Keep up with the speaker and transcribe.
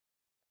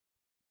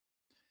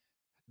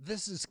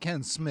This is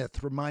Ken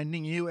Smith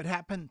reminding you it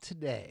happened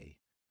today,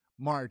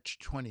 March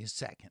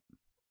 22nd.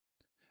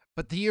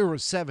 But the year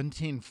was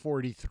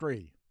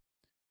 1743.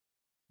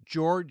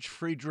 George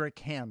Friedrich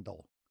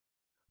Handel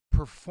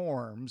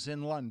performs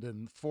in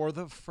London for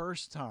the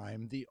first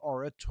time the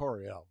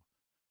oratorio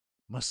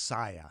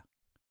Messiah,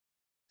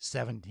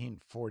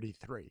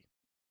 1743.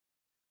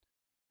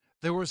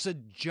 There was a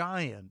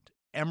giant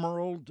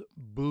emerald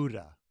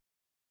Buddha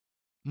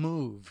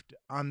moved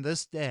on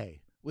this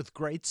day with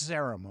great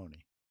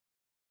ceremony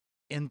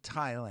in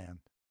Thailand,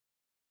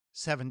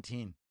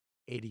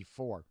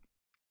 1784.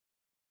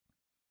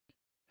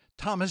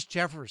 Thomas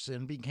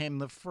Jefferson became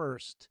the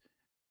first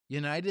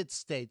United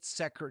States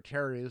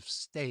Secretary of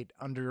State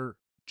under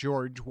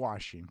George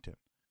Washington,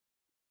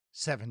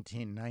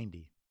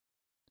 1790.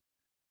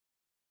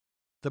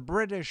 The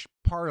British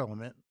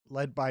Parliament,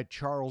 led by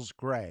Charles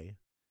Grey,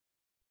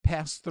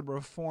 passed the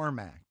Reform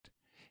Act.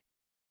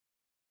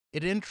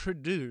 It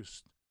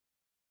introduced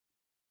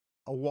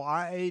a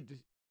wide-ranging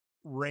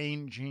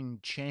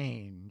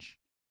change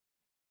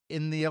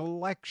in the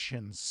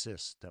election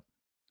system.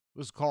 It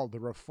was called the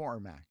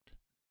Reform Act.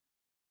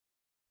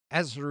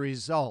 As a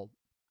result,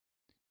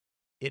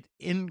 it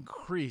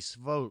increased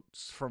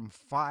votes from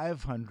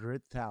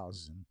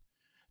 500,000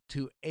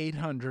 to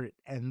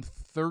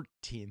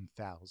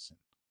 813,000,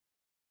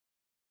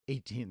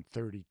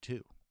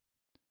 1832.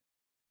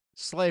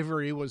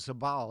 Slavery was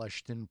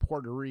abolished in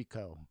Puerto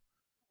Rico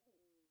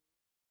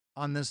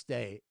on this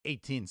day,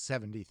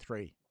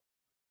 1873.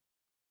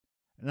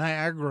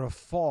 Niagara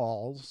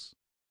Falls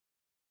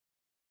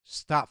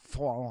stopped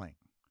falling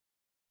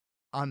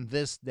on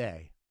this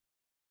day.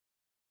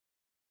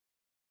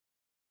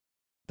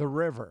 The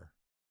river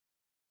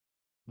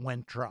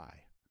went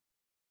dry,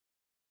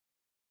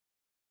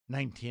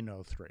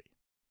 1903.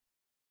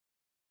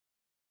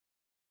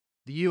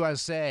 The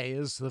USA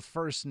is the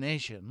first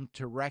nation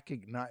to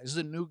recognize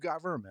a new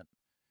government.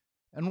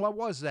 And what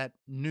was that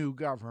new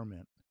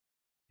government?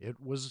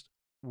 It was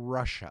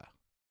Russia.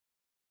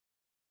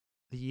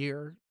 The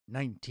year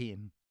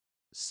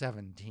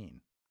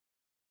 1917.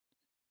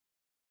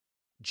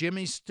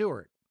 Jimmy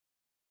Stewart,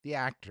 the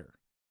actor,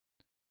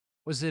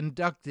 was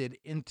inducted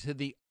into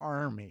the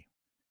Army,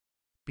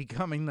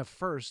 becoming the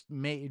first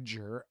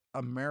major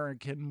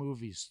American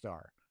movie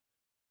star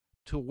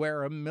to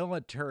wear a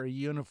military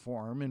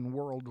uniform in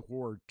World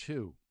War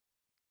II.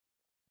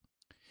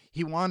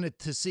 He wanted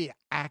to see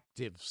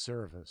active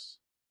service.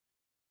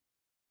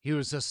 He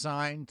was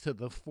assigned to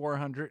the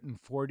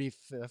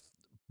 445th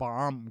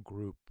Bomb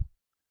Group.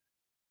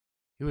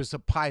 He was a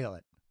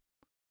pilot,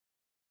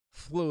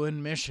 flew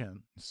in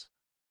missions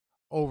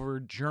over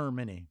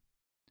Germany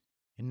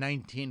in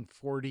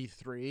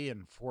 1943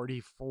 and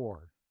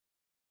 44.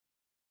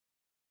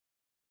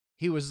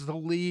 He was the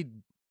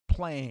lead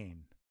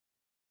plane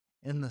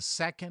in the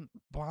second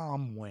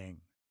bomb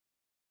wing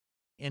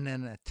in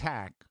an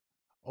attack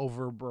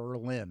over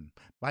Berlin.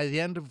 By the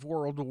end of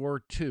World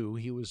War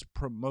II, he was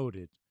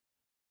promoted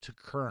to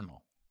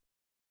colonel.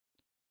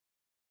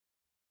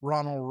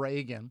 Ronald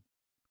Reagan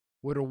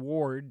would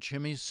award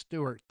Jimmy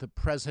Stewart the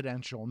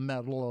Presidential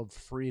Medal of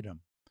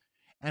Freedom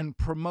and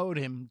promote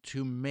him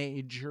to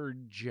Major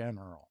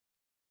General.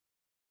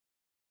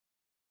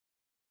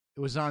 It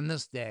was on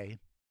this day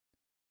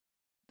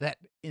that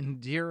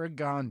Indira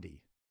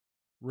Gandhi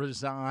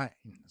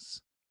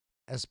resigns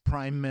as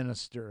Prime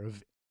Minister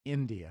of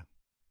India.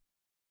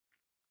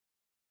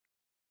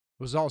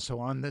 It was also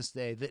on this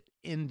day that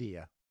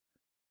India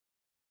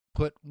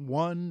put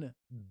 1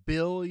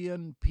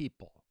 billion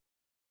people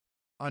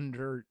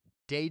under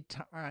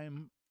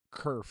daytime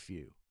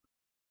curfew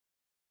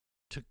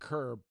to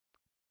curb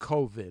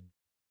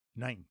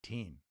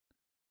COVID-19.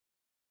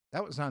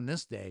 That was on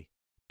this day,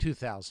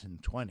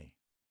 2020.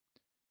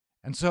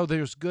 And so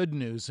there's good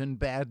news and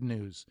bad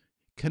news,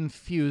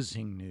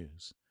 confusing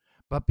news.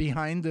 But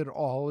behind it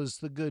all is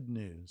the good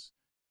news,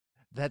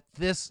 that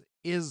this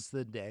is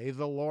the day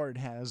the Lord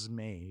has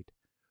made.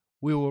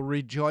 We will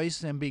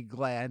rejoice and be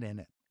glad in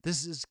it.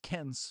 This is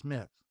Ken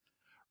Smith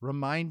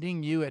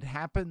reminding you it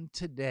happened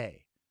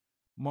today,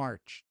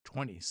 March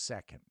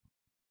 22nd.